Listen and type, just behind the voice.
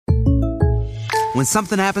When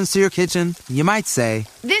something happens to your kitchen, you might say,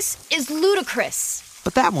 "This is ludicrous."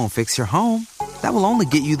 But that won't fix your home. That will only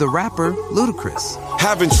get you the rapper, Ludacris.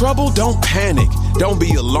 Having trouble? Don't panic. Don't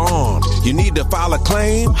be alarmed. You need to file a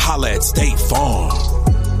claim? Holla at State Farm.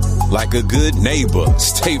 Like a good neighbor,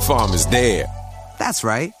 State Farm is there. That's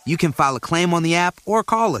right. You can file a claim on the app or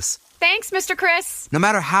call us. Thanks, Mr. Chris. No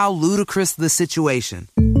matter how ludicrous the situation,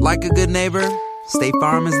 like a good neighbor, State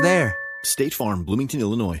Farm is there. State Farm, Bloomington,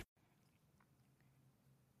 Illinois.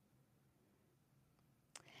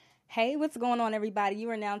 Hey, what's going on, everybody? You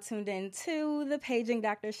are now tuned in to the Paging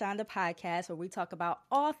Dr. Shonda podcast, where we talk about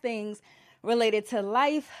all things related to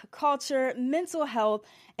life, culture, mental health,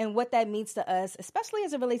 and what that means to us, especially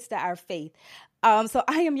as it relates to our faith. So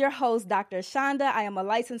I am your host, Dr. Shonda. I am a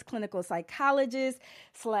licensed clinical psychologist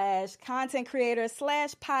 / content creator /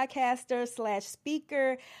 podcaster /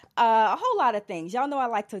 speaker, a whole lot of things. Y'all know I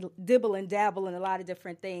like to dibble and dabble in a lot of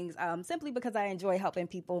different things, simply because I enjoy helping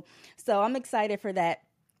people. So I'm excited for that.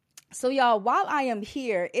 So y'all, while I am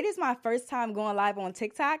here, it is my first time going live on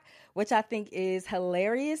TikTok, which I think is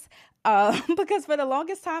hilarious, because for the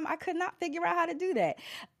longest time, I could not figure out how to do that.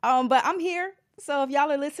 But I'm here. So if y'all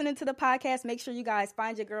are listening to the podcast, make sure you guys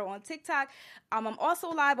find your girl on TikTok. I'm also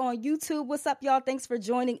live on YouTube. What's up, y'all? Thanks for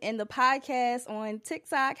joining in the podcast on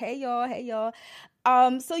TikTok. Hey, y'all. Hey, y'all.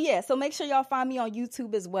 So make sure y'all find me on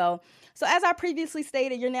YouTube as well. So as I previously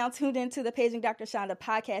stated, you're now tuned into the Paging Dr. Shonda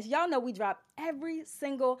podcast. Y'all know we drop every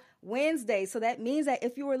single Wednesday. So that means that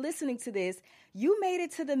if you were listening to this, you made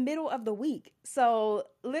it to the middle of the week. So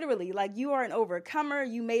literally, like, you are an overcomer.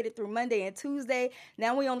 You made it through Monday and Tuesday.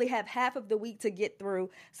 Now we only have half of the week to get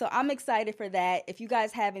through. So I'm excited for that. If you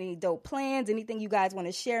guys have any dope plans, anything you guys want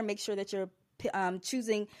to share, make sure that you're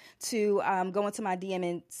choosing to go into my DM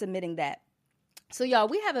and submitting that. So y'all,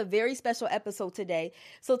 we have a very special episode today.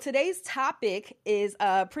 So today's topic is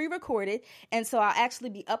pre-recorded, and so I'll actually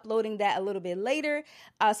be uploading that a little bit later.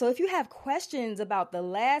 So if you have questions about the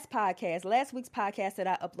last week's podcast that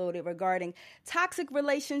I uploaded regarding toxic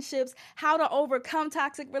relationships, how to overcome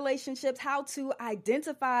toxic relationships, how to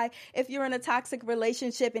identify if you're in a toxic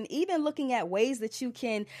relationship, and even looking at ways that you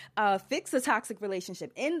can fix a toxic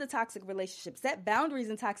relationship, end the toxic relationship, set boundaries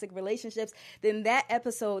in toxic relationships, then this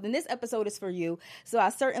episode is for you. So I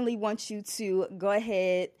certainly want you to go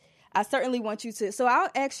ahead. So I'll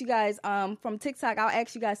ask you guys from TikTok, I'll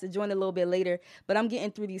ask you guys to join a little bit later, but I'm getting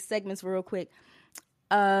through these segments real quick.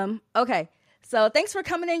 Okay. So thanks for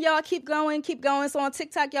coming in, y'all. Keep going. So on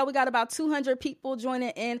TikTok, y'all, we got about 200 people joining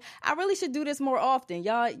in. I really should do this more often.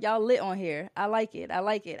 Y'all lit on here. I like it.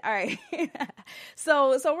 All right.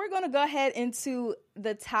 So we're going to go ahead into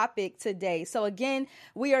the topic today. So again,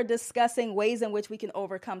 we are discussing ways in which we can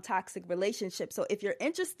overcome toxic relationships. So if you're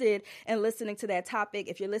interested in listening to that topic,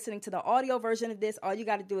 if you're listening to the audio version of this, all you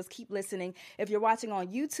got to do is keep listening. If you're watching on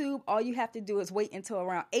YouTube, all you have to do is wait until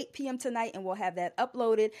around 8 p.m. tonight and we'll have that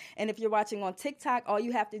uploaded. And if you're watching on TikTok, all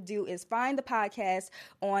you have to do is find the podcast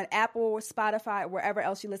on Apple or Spotify, or wherever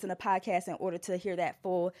else you listen to podcasts, in order to hear that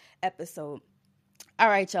full episode. All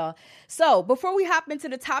right, y'all. So before we hop into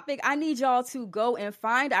the topic, I need y'all to go and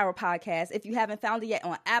find our podcast. If you haven't found it yet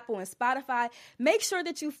on Apple and Spotify, make sure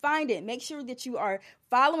that you find it. Make sure that you are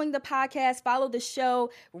following the podcast, follow the show,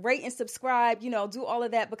 rate and subscribe, do all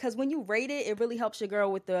of that, because when you rate it, it really helps your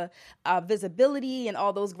girl with the visibility and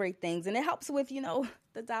all those great things. And it helps with,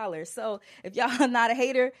 the dollars. So if y'all are not a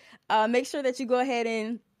hater, make sure that you go ahead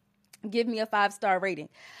and give me a 5-star rating.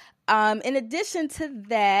 In addition to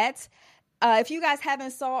that, if you guys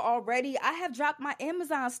haven't saw already, I have dropped my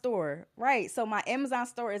Amazon store, right? So my Amazon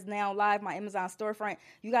store is now live, my Amazon storefront.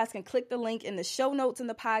 You guys can click the link in the show notes in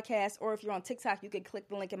the podcast, or if you're on TikTok, you can click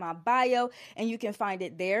the link in my bio and you can find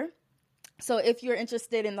it there. So if you're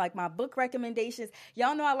interested in like my book recommendations,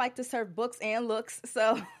 y'all know I like to serve books and looks.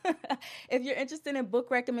 So if you're interested in book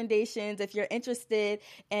recommendations, if you're interested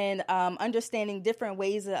in understanding different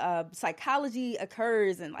ways psychology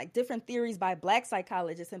occurs and like different theories by Black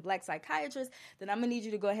psychologists and Black psychiatrists, then I'm gonna need you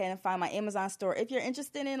to go ahead and find my Amazon store. If you're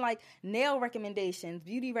interested in like nail recommendations,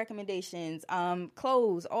 beauty recommendations,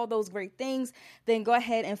 clothes, all those great things, then go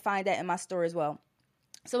ahead and find that in my store as well.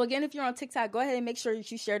 So again, if you're on TikTok, go ahead and make sure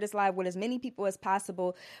that you share this live with as many people as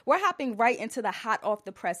possible. We're hopping right into the Hot Off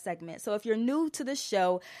the Press segment. So if you're new to the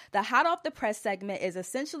show, the Hot Off the Press segment is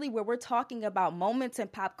essentially where we're talking about moments in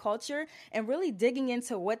pop culture and really digging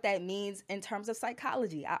into what that means in terms of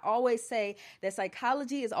psychology. I always say that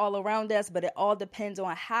psychology is all around us, but it all depends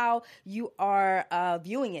on how you are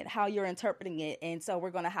viewing it, how you're interpreting it. And so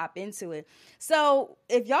we're going to hop into it. So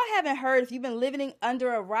if y'all haven't heard, if you've been living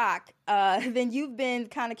under a rock, then you've been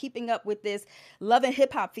kind of keeping up with this Love and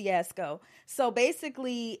Hip Hop fiasco. So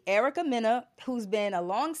basically, Erica Mena, who's been a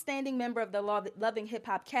long-standing member of the Love and Hip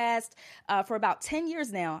Hop cast for about 10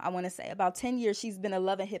 years now, I want to say. About 10 years she's been a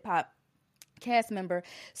Love and Hip Hop cast member.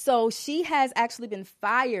 So she has actually been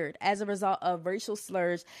fired as a result of racial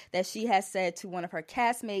slurs that she has said to one of her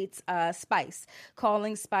castmates, Spice,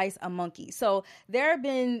 calling Spice a monkey. So there have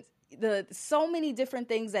been so many different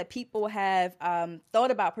things that people have thought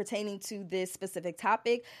about pertaining to this specific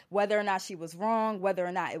topic, whether or not she was wrong, whether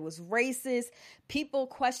or not it was racist, people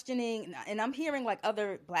questioning, and I'm hearing like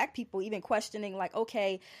other Black people even questioning like,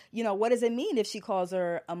 okay, you know, what does it mean if she calls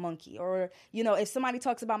her a monkey? Or, you know, if somebody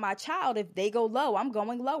talks about my child, if they go low, I'm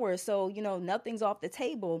going lower. So, you know, nothing's off the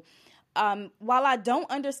table. While I don't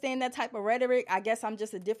understand that type of rhetoric, I guess I'm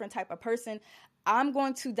just a different type of person. I'm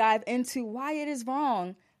going to dive into why it is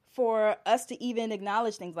wrong for us to even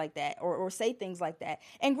acknowledge things like that or say things like that.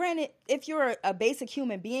 And granted, if you're a basic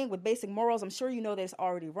human being with basic morals, I'm sure you know that it's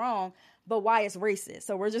already wrong, but why it's racist.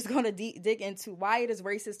 So we're just going to dig into why it is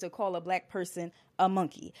racist to call a Black person a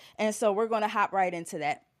monkey. And so we're going to hop right into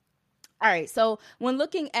that. All right, so when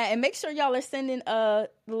looking at, and make sure y'all are sending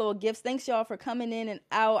little gifts. Thanks, y'all, for coming in and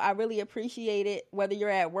out. I really appreciate it, whether you're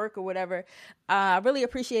at work or whatever. I really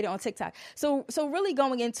appreciate it on TikTok. So really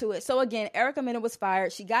going into it. So again, Erica Mena was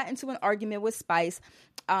fired. She got into an argument with Spice.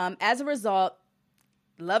 As a result,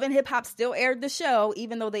 Love and Hip Hop still aired the show,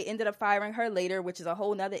 even though they ended up firing her later, which is a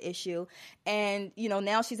whole nother issue. And, you know,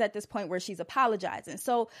 now she's at this point where she's apologizing.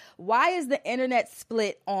 So why is the internet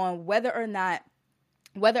split on whether or not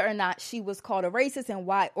she was called a racist and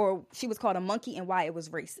why, or she was called a monkey and why it was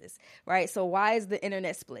racist, right? So why is the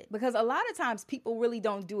internet split? Because a lot of times people really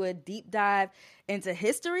don't do a deep dive into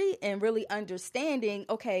history and really understanding,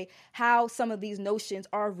 okay, how some of these notions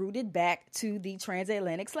are rooted back to the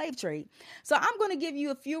transatlantic slave trade. So I'm going to give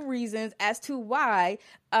you a few reasons as to why,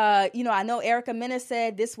 you know, I know Erica Mena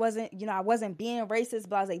said this wasn't, you know, I wasn't being racist,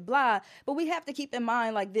 blah, blah, blah, but we have to keep in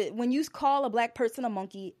mind, like, when you call a Black person a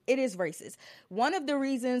monkey, it is racist. One of the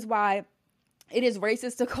reasons why it is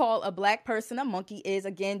racist to call a Black person a monkey is,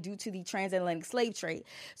 again, due to the transatlantic slave trade.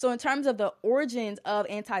 So in terms of the origins of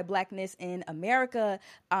anti-Blackness in America,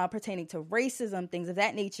 pertaining to racism, things of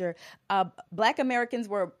that nature, Black Americans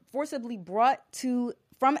were forcibly brought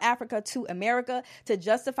from Africa to America. To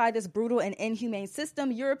justify this brutal and inhumane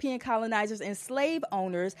system, European colonizers and slave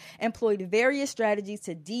owners employed various strategies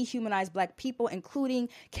to dehumanize Black people, including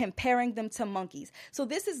comparing them to monkeys. So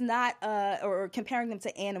this is not, or comparing them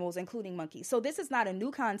to animals, including monkeys. So this is not a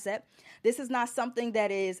new concept. This is not something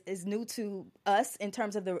that is new to us in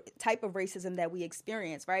terms of the type of racism that we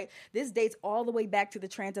experience, right? This dates all the way back to the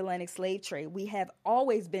transatlantic slave trade. We have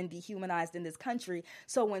always been dehumanized in this country.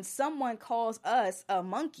 So when someone calls us a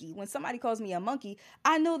monkey, when somebody calls me a monkey,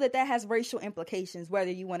 I know that has racial implications,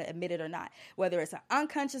 whether you want to admit it or not, whether it's an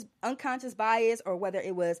unconscious bias or whether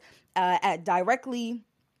it was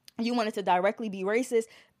you wanted to directly be racist.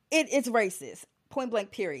 It's racist. Point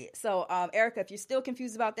blank, period. So, Erica, if you're still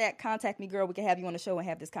confused about that, contact me, girl. We can have you on the show and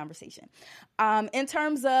have this conversation. In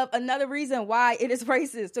terms of another reason why it is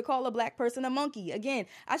racist to call a Black person a monkey, again,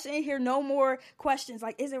 I shouldn't hear no more questions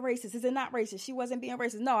like, is it racist? Is it not racist? She wasn't being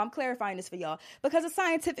racist. No, I'm clarifying this for y'all because of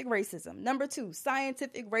scientific racism. Number 2,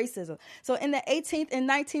 scientific racism. So in the 18th and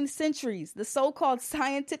 19th centuries, the so-called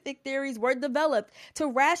scientific theories were developed to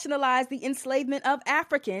rationalize the enslavement of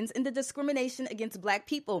Africans and the discrimination against Black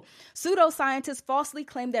people. Pseudoscientists falsely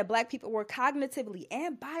claimed that Black people were cognitively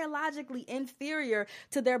and biologically inferior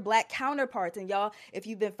to their Black counterparts. And y'all, if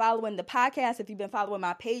you've been following the podcast, if you've been following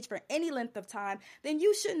my page for any length of time, then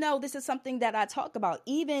you should know this is something that I talk about,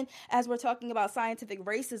 even as we're talking about scientific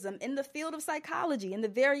racism in the field of psychology. In the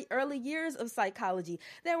very early years of psychology,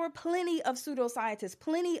 there were plenty of pseudoscientists,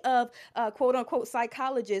 plenty of quote unquote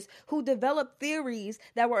psychologists who developed theories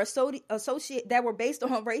that were that were based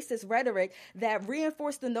on racist rhetoric that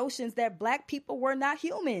reinforced the notions that Black people were not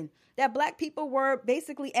human, that Black people were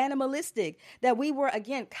basically animalistic, that we were,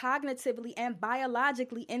 again, cognitively and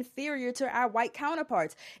biologically inferior to our white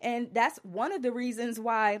counterparts. And that's one of the reasons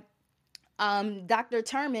why Dr.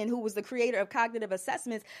 Terman, who was the creator of cognitive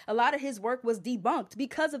assessments, a lot of his work was debunked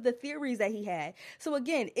because of the theories that he had. So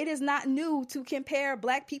again, it is not new to compare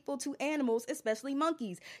Black people to animals, especially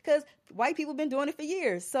monkeys, because white people have been doing it for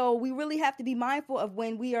years. So we really have to be mindful of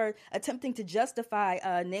when we are attempting to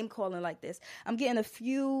justify name calling like this. I'm getting a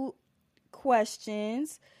few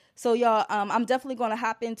questions. So y'all, I'm definitely going to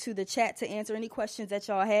hop into the chat to answer any questions that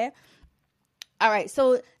y'all have. All right,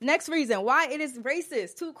 so next reason why it is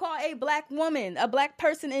racist to call a black woman, a black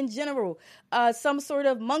person in general, some sort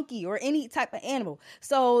of monkey or any type of animal.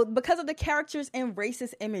 So because of the characters and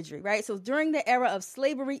racist imagery, right? So during the era of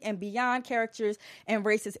slavery and beyond, characters and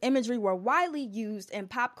racist imagery were widely used in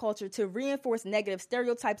pop culture to reinforce negative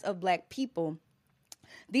stereotypes of black people.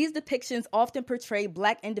 These depictions often portray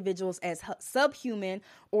black individuals as subhuman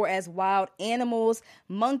or as wild animals,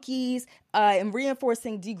 monkeys, and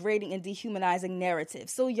reinforcing degrading and dehumanizing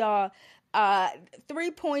narratives. So y'all,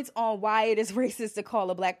 3 points on why it is racist to call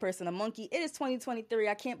a black person a monkey. It is 2023.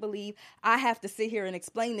 I can't believe I have to sit here and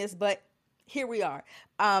explain this, but here we are.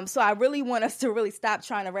 So I really want us to really stop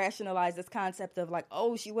trying to rationalize this concept of like,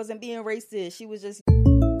 oh, she wasn't being racist. She was just...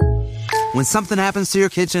 When something happens to your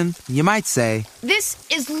kitchen, you might say, This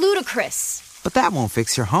is ludicrous. but that won't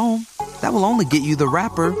fix your home. That will only get you the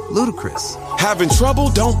rapper, Ludacris. Having trouble?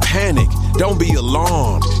 Don't panic. Don't be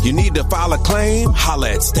alarmed. You need to file a claim?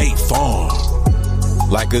 Holla at State Farm.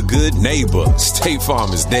 Like a good neighbor, State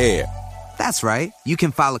Farm is there. That's right. You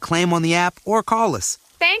can file a claim on the app or call us.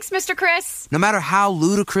 Thanks, Mr. Chris. No matter how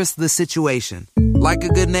ludicrous the situation, like a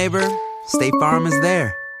good neighbor, State Farm is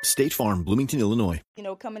there. State Farm, Bloomington, Illinois. You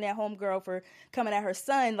know, coming at homegirl for coming at her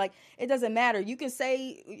son, like, it doesn't matter. You can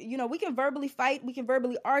say, you know, we can verbally fight, we can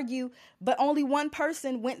verbally argue, but only one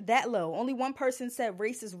person went that low. Only one person said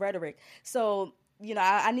racist rhetoric. So, you know,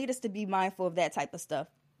 I need us to be mindful of that type of stuff.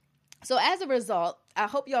 So as a result, I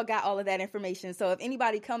hope y'all got all of that information. So if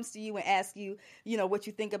anybody comes to you and asks you, you know, what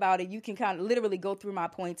you think about it, you can kind of literally go through my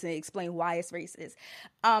points and explain why it's racist.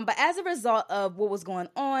 But as a result of what was going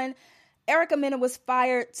on, Erica Mena was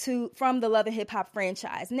fired from the Love and Hip Hop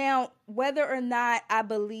franchise. Now, whether or not I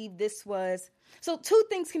believe this was... So two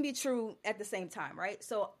things can be true at the same time, right?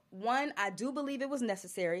 So one, I do believe it was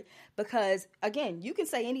necessary because, again, you can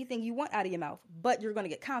say anything you want out of your mouth, but you're going to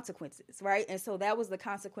get consequences, right? And so that was the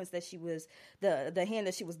consequence that she was, the hand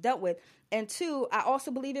that she was dealt with. And two, I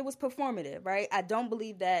also believe it was performative, right? I don't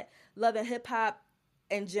believe that Love and Hip Hop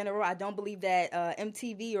in general, I don't believe that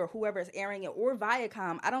MTV or whoever is airing it or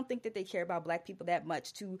Viacom, I don't think that they care about black people that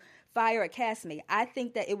much to fire a castmate. I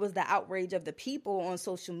think that it was the outrage of the people on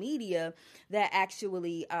social media that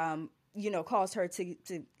actually, caused her to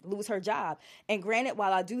lose her job. And granted,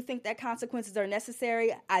 while I do think that consequences are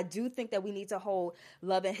necessary, I do think that we need to hold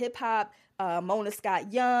Love and Hip Hop, Mona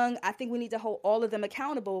Scott Young. I think we need to hold all of them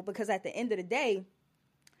accountable because at the end of the day,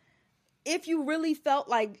 if you really felt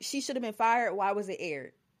like she should have been fired, why was it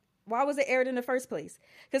aired? Why was it aired in the first place?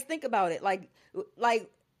 Because think about it, like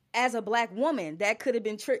as a black woman, that could have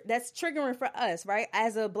been that's triggering for us, right?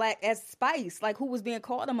 As Spice, like who was being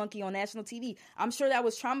called a monkey on national TV. I'm sure that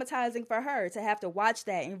was traumatizing for her to have to watch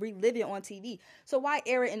that and relive it on TV. So why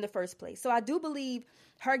air it in the first place? So I do believe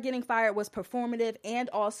her getting fired was performative, and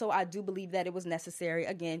also I do believe that it was necessary.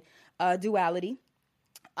 Again, duality.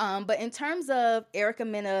 But in terms of Erica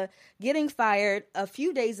Mena getting fired a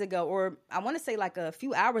few days ago, or I want to say like a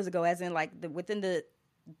few hours ago, as in like within the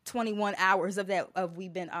 21 hours of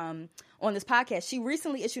we've been on this podcast, she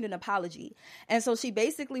recently issued an apology. And so she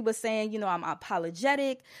basically was saying, you know, I'm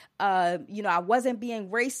apologetic. I wasn't being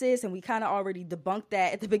racist. And we kind of already debunked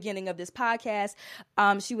that at the beginning of this podcast.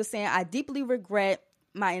 She was saying, I deeply regret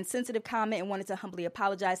my insensitive comment and wanted to humbly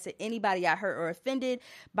apologize to anybody I hurt or offended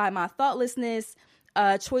by my thoughtlessness.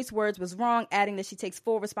 Choice words was wrong, adding that she takes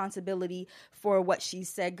full responsibility for what she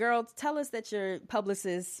said. Girl, tell us that your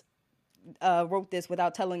publicist wrote this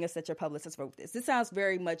without telling us that your publicist wrote this. This sounds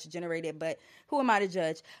very much generated, but who am I to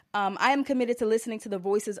judge? I am committed to listening to the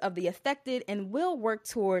voices of the affected and will work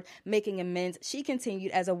toward making amends. She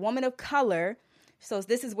continued, as a woman of color. So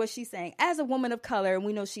this is what she's saying. As a woman of color, and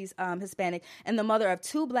we know she's Hispanic, and the mother of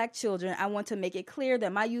 2 black children, I want to make it clear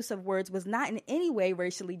that my use of words was not in any way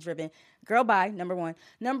racially driven. Girl, bye, number 1.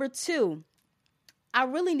 Number 2, I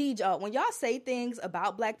really need y'all, when y'all say things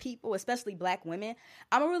about black people, especially black women,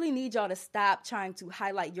 I really need y'all to stop trying to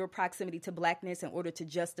highlight your proximity to blackness in order to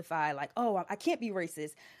justify, like, oh, I can't be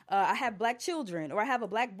racist. I have black children, or I have a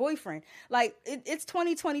black boyfriend. Like, it's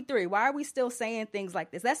 2023. Why are we still saying things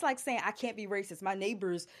like this? That's like saying I can't be racist. My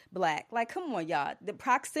neighbor's black. Like, come on, y'all. The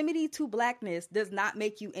proximity to blackness does not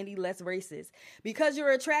make you any less racist. Because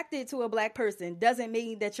you're attracted to a black person doesn't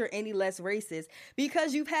mean that you're any less racist.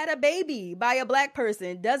 Because you've had a baby by a black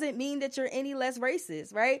person doesn't mean that you're any less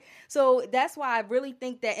racist, right? So that's why I really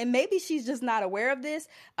think that, and maybe she's just not aware of this,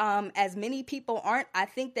 as many people aren't. I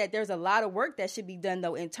think that there's a lot of work that should be done,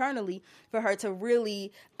 though, internally for her to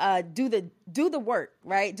really do the work,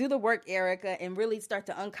 right? Do the work, Erica, and really start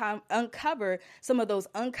to uncover some of those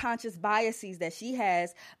unconscious biases that she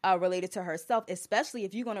has related to herself, especially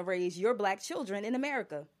if you're going to raise your black children in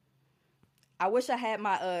America. I wish I had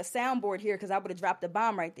my soundboard here because I would have dropped a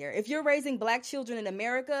bomb right there. If you're raising Black children in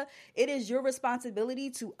America, it is your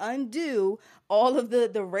responsibility to undo all of the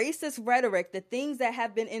racist rhetoric, the things that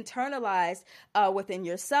have been internalized within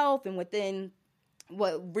yourself and within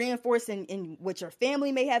what reinforcing in what your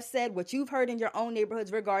family may have said, what you've heard in your own neighborhoods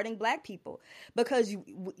regarding Black people, because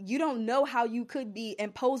you don't know how you could be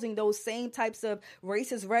imposing those same types of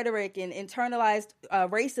racist rhetoric and internalized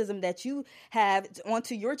racism that you have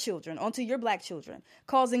onto your children, onto your Black children,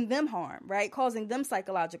 causing them harm, right? Causing them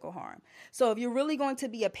psychological harm. So if you're really going to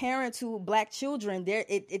be a parent to Black children,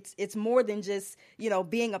 it's more than just,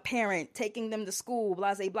 being a parent, taking them to school,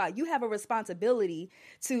 blah, blah, blah. You have a responsibility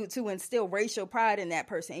to instill racial pride in that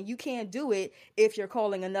person, and you can't do it if you're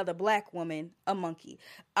calling another Black woman a monkey.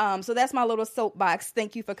 So that's my little soapbox.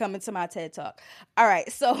 Thank you for coming to my TED Talk. All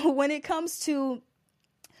right, so when it comes to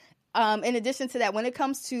in addition to that, when it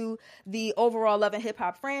comes to the overall Love and Hip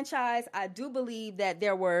Hop franchise, I do believe that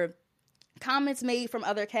there were comments made from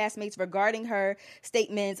other castmates regarding her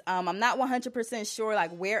statements. I'm not 100% sure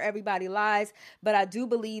where everybody lies, but I do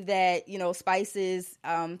believe that, Spice is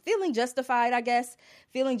feeling justified,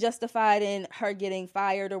 feeling justified in her getting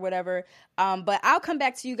fired or whatever. But I'll come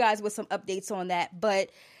back to you guys with some updates on that. But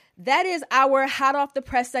that is our hot off the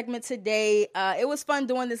press segment today. It was fun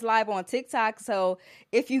doing this live on TikTok. So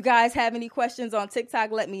if you guys have any questions on TikTok,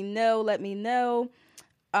 let me know.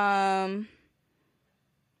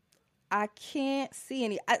 I can't see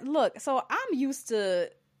any. Look, so I'm used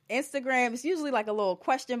to Instagram. It's usually like a little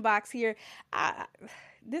question box here.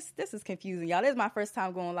 This is confusing, y'all. This is my first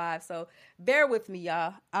time going live, so bear with me,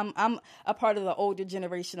 y'all. I'm a part of the older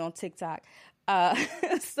generation on TikTok. All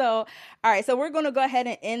right, so we're going to go ahead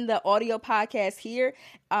and end the audio podcast here.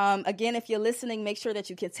 Again, if you're listening, make sure that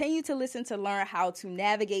you continue to listen to learn how to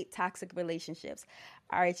navigate toxic relationships.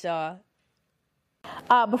 All right, y'all.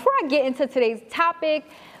 Before I get into today's topic,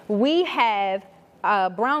 we have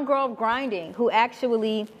Brown Girl Grinding, who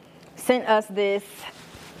actually sent us this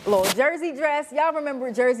little jersey dress. Y'all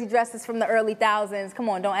remember jersey dresses from the early thousands. Come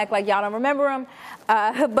on, don't act like y'all don't remember them.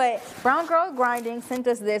 But Brown Girl Grinding sent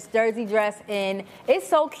us this jersey dress, and it's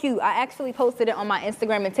so cute. I actually posted it on my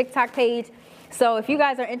Instagram and TikTok page. So if you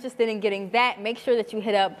guys are interested in getting that, make sure that you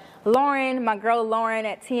hit up Lauren, my girl Lauren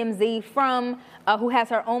at TMZ who has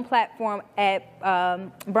her own platform at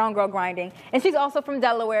Brown Girl Grinding. And she's also from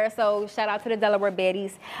Delaware, so shout out to the Delaware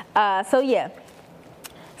baddies.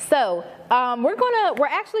 So we're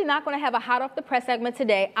actually not going to have a hot off the press segment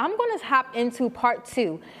today. I'm going to hop into part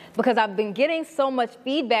 2 because I've been getting so much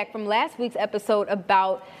feedback from last week's episode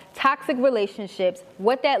about toxic relationships,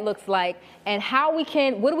 what that looks like, and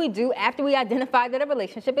what do we do after we identify that a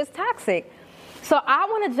relationship is toxic. So I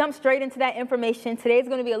want to jump straight into that information. Today's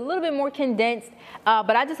going to be a little bit more condensed,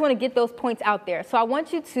 but I just want to get those points out there. So I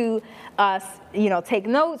want you to, take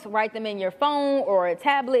notes, write them in your phone or a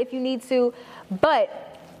tablet if you need to.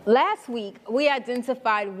 But last week, we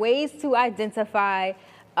identified ways to identify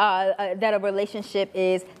that a relationship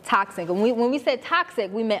is toxic. And when we said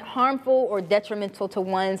toxic, we meant harmful or detrimental to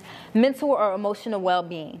one's mental or emotional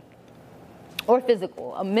well-being, or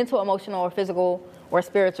physical, mental, emotional, or physical, or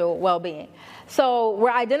spiritual well-being. So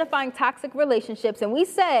we're identifying toxic relationships, and we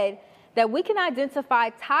said that we can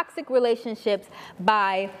identify toxic relationships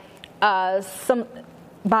by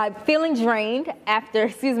feeling drained after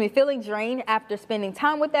spending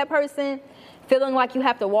time with that person, feeling like you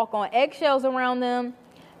have to walk on eggshells around them,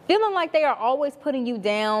 feeling like they are always putting you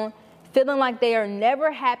down, feeling like they are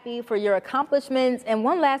never happy for your accomplishments. And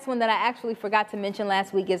one last one that I actually forgot to mention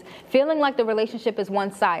last week is feeling like the relationship is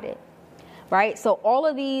one-sided, right? So all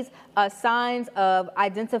of these signs of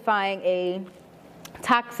identifying a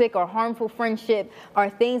toxic or harmful friendship are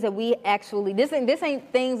things that we actually, this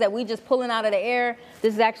ain't things that we just pulling out of the air.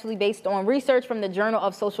 This is actually based on research from the Journal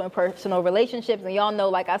of Social and Personal Relationships. And y'all know,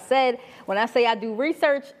 like I said, when I say I do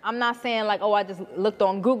research, I'm not saying like, I just looked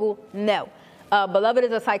on Google. No. Beloved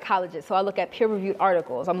is a psychologist, so I look at peer-reviewed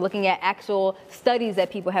articles. I'm looking at actual studies that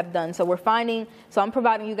people have done. So I'm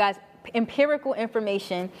providing you guys empirical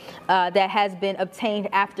information that has been obtained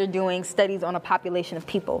after doing studies on a population of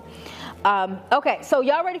people. Okay, so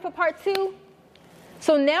y'all ready for part 2?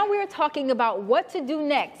 So now we're talking about what to do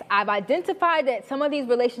next. I've identified that some of these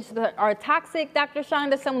relationships are toxic, Dr.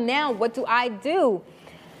 Shonda, so now what do I do?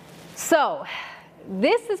 So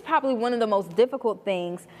this is probably one of the most difficult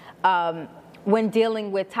things when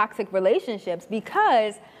dealing with toxic relationships,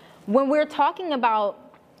 because when we're talking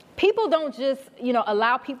about people don't just,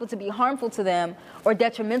 allow people to be harmful to them or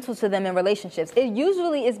detrimental to them in relationships. It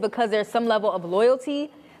usually is because there's some level of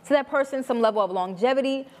loyalty to that person, some level of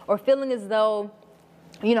longevity, or feeling as though,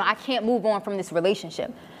 I can't move on from this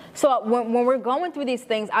relationship. So when we're going through these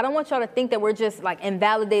things, I don't want y'all to think that we're just like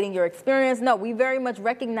invalidating your experience. No, we very much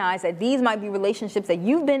recognize that these might be relationships that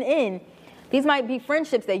you've been in. These might be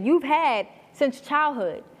friendships that you've had since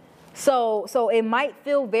childhood. So it might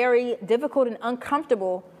feel very difficult and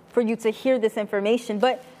uncomfortable for you to hear this information.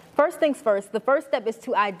 But first things first, the first step is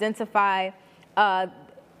to identify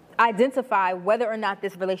whether or not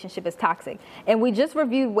this relationship is toxic. And we just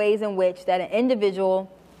reviewed ways in which that an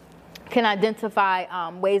individual can identify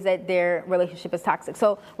ways that their relationship is toxic.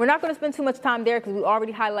 So we're not going to spend too much time there because we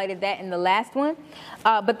already highlighted that in the last one.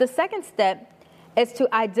 But the second step is to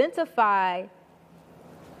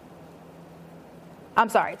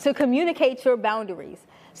to communicate your boundaries.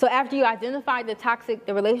 So after you identify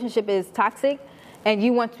the relationship is toxic and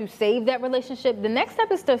you want to save that relationship, the next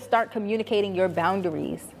step is to start communicating your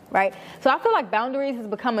boundaries, right? So I feel like boundaries has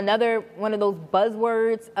become another one of those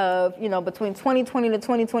buzzwords of, between 2020 to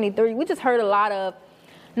 2023. We just heard a lot of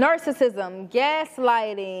narcissism,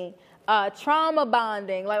 gaslighting, trauma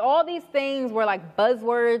bonding, like all these things were like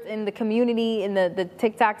buzzwords in the community, in the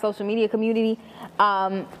TikTok social media community.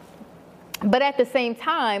 But at the same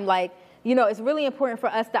time, it's really important for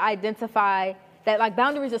us to identify that like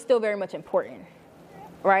boundaries are still very much important,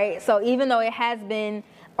 right? So even though it has been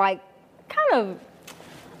like kind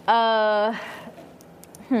of,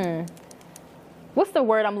 what's the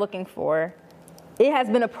word I'm looking for? It has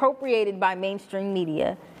been appropriated by mainstream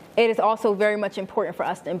media. It is also very much important for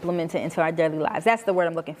us to implement it into our daily lives. That's the word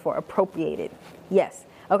I'm looking for, appropriated. Yes.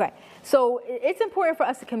 Okay. So it's important for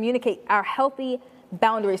us to communicate our healthy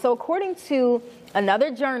boundaries. So according to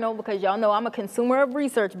another journal, because y'all know I'm a consumer of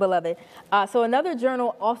research, beloved. So another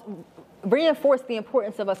journal also reinforced the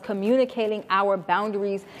importance of us communicating our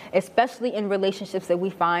boundaries, especially in relationships that we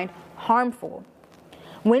find harmful.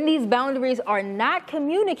 When these boundaries are not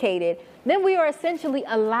communicated, then we are essentially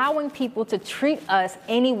allowing people to treat us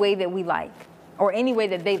any way that we like or any way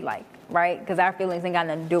that they like, right? Because our feelings ain't got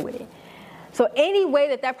nothing to do with it. So any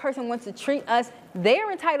way that person wants to treat us,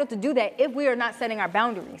 they're entitled to do that if we are not setting our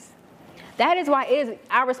boundaries. That is why it is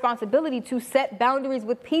our responsibility to set boundaries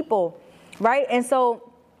with people, right? And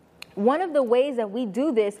so one of the ways that we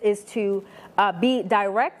do this is to be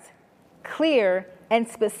direct, clear, and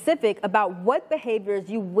specific about what behaviors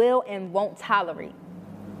you will and won't tolerate.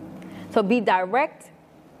 So be direct,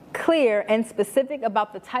 clear, and specific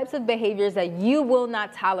about the types of behaviors that you will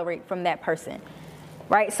not tolerate from that person,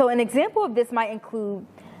 right? So an example of this might include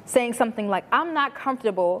saying something like, I'm not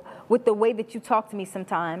comfortable with the way that you talk to me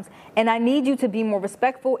sometimes, and I need you to be more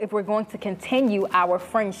respectful if we're going to continue our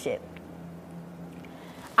friendship.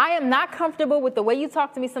 I am not comfortable with the way you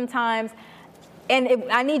talk to me sometimes, and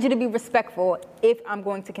I need you to be respectful if I'm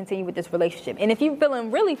going to continue with this relationship. And if you're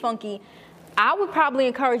feeling really funky, I would probably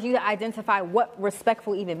encourage you to identify what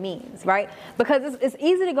respectful even means, right? Because it's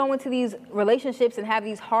easy to go into these relationships and have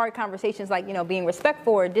these hard conversations like, being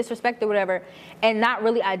respectful or disrespect or whatever, and not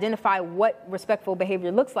really identify what respectful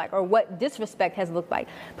behavior looks like or what disrespect has looked like.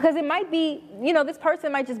 Because it might be, this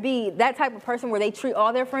person might just be that type of person where they treat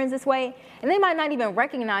all their friends this way, and they might not even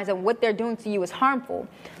recognize that what they're doing to you is harmful.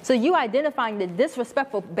 So you identifying the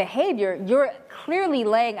disrespectful behavior, you're clearly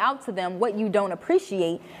laying out to them what you don't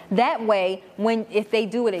appreciate. That way, if they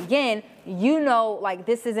do it again,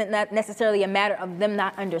 this isn't necessarily a matter of them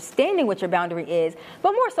not understanding what your boundary is,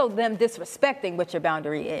 but more so them disrespecting what your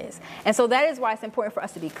boundary is. And so that is why it's important for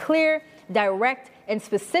us to be clear, direct, and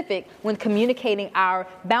specific when communicating our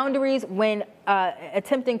boundaries when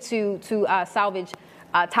attempting to salvage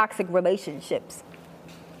toxic relationships.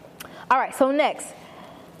 All right, so next.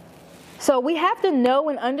 So we have to know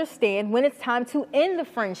and understand when it's time to end the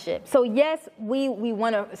friendship. So yes, we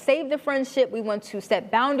want to save the friendship. We want to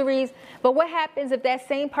set boundaries. But what happens if that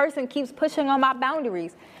same person keeps pushing on my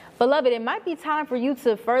boundaries? Beloved, it might be time for you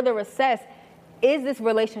to further assess, is this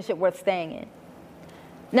relationship worth staying in?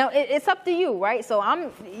 Now, it's up to you, right? So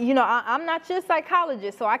I'm not your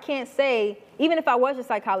psychologist, so I can't say, even if I was your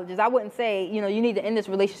psychologist, I wouldn't say, you need to end this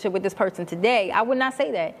relationship with this person today. I would not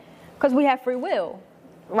say that because we have free will.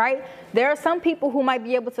 Right? There are some people who might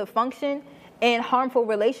be able to function in harmful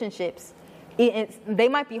relationships. They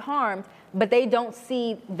might be harmed, but they don't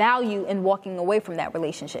see value in walking away from that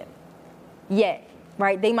relationship yet.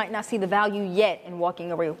 Right? They might not see the value yet in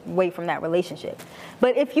walking away from that relationship.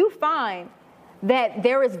 But if you find that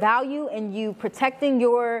there is value in you protecting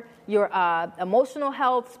your emotional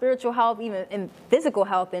health, spiritual health, even in physical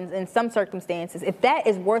health in some circumstances, if that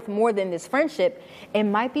is worth more than this friendship, it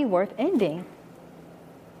might be worth ending.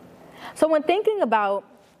 So when thinking about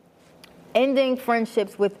ending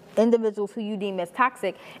friendships with individuals who you deem as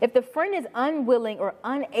toxic, if the friend is unwilling or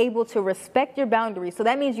unable to respect your boundaries, so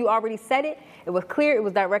that means you already said it, it was clear, it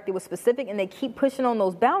was direct, it was specific, and they keep pushing on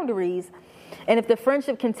those boundaries, and if the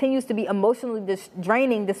friendship continues to be emotionally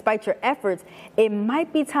draining despite your efforts, it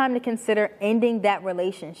might be time to consider ending that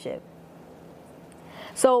relationship.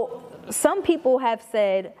 So some people have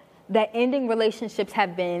said that ending relationships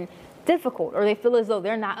have been difficult, or they feel as though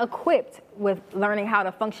they're not equipped with learning how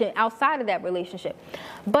to function outside of that relationship.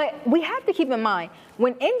 But we have to keep in mind,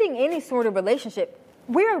 when ending any sort of relationship,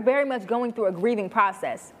 we're very much going through a grieving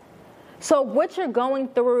process. So what you're going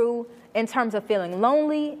through in terms of feeling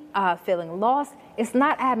lonely, feeling lost, it's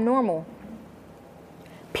not abnormal.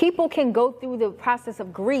 People can go through the process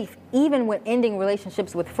of grief even when ending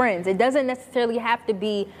relationships with friends. It doesn't necessarily have to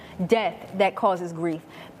be death that causes grief.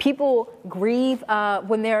 People grieve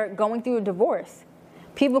when they're going through a divorce.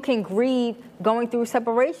 People can grieve going through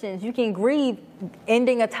separations. You can grieve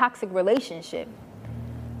ending a toxic relationship,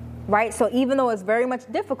 right? So even though it's very much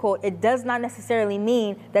difficult, it does not necessarily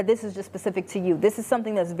mean that this is just specific to you. This is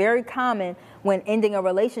something that's very common when ending a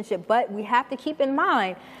relationship, but we have to keep in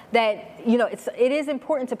mind that, it is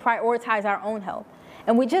important to prioritize our own health.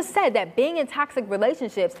 And we just said that being in toxic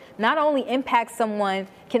relationships not only can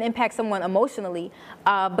impact someone emotionally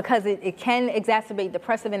because it can exacerbate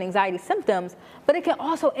depressive and anxiety symptoms, but it can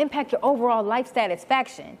also impact your overall life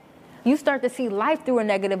satisfaction. You start to see life through a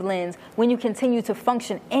negative lens when you continue to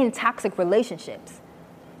function in toxic relationships.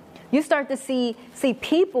 You start to see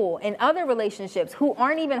people in other relationships who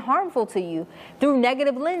aren't even harmful to you through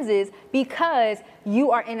negative lenses because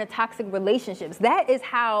you are in a toxic relationships. That is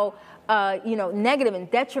how negative and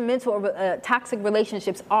detrimental toxic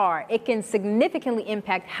relationships are. It can significantly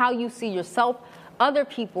impact how you see yourself, other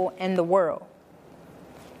people, and the world.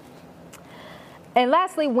 And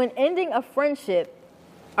lastly, when ending a friendship,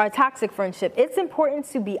 or a toxic friendship, it's important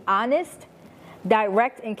to be honest,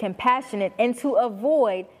 direct, and compassionate, and to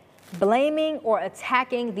avoid blaming or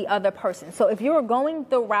attacking the other person. So if you're going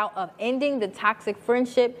the route of ending the toxic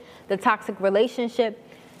friendship, the toxic relationship,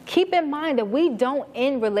 keep in mind that we don't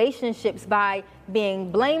end relationships by being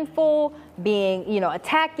blameful, being,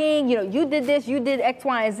 attacking, you did this, you did X,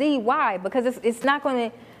 Y, and Z. Why? Because it's not going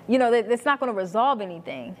to, it's not going to resolve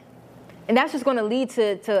anything. And that's just going to lead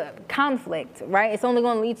to conflict, right? It's only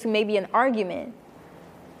going to lead to maybe an argument.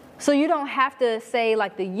 So you don't have to say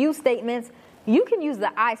like the you statements. You can use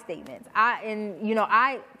the I statements.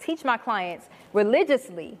 I teach my clients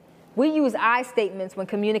religiously. We use I statements when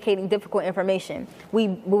communicating difficult information.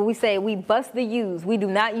 We say we bust the yous. We do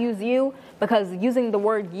not use you because using the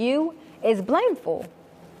word you is blameful.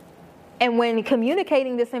 And when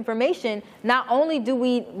communicating this information, not only do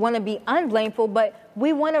we want to be unblameful, but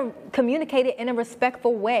we want to communicate it in a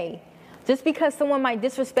respectful way. Just because someone might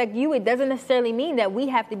disrespect you, it doesn't necessarily mean that we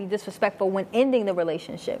have to be disrespectful when ending the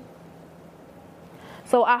relationship.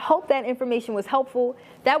 So I hope that information was helpful.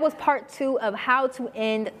 That was part 2 of how to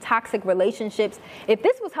end toxic relationships. If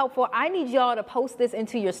this was helpful, I need y'all to post this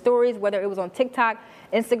into your stories, whether it was on TikTok,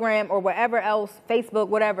 Instagram, or wherever else, Facebook,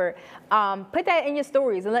 whatever. Put that in your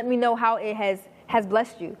stories and let me know how it has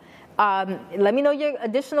blessed you. Let me know your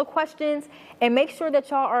additional questions, and make sure that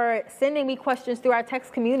y'all are sending me questions through our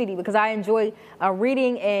text community because I enjoy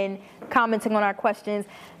reading and commenting on our questions.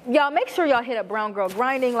 Y'all, make sure y'all hit up Brown Girl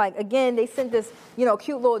Grinding. Like, again, they sent this,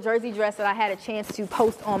 cute little jersey dress that I had a chance to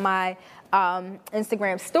post on my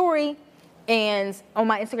Instagram story and on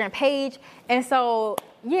my Instagram page. And so,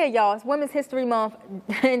 yeah, y'all, it's Women's History Month.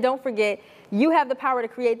 And don't forget, you have the power to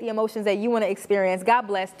create the emotions that you want to experience. God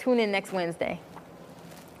bless. Tune in next Wednesday.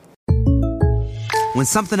 When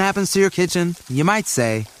something happens to your kitchen, you might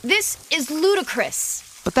say, "This is ludicrous."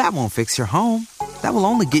 But that won't fix your home. That will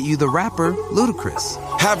only get you the rapper, Ludacris.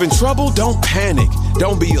 Having trouble? Don't panic.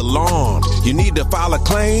 Don't be alarmed. You need to file a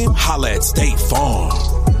claim? Holla at State Farm.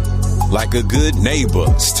 Like a good neighbor,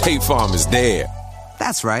 State Farm is there.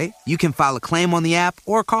 That's right. You can file a claim on the app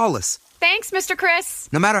or call us. Thanks, Mr. Chris.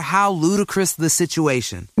 No matter how ludicrous the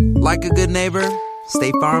situation, like a good neighbor,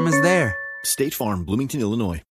 State Farm is there. State Farm, Bloomington, Illinois.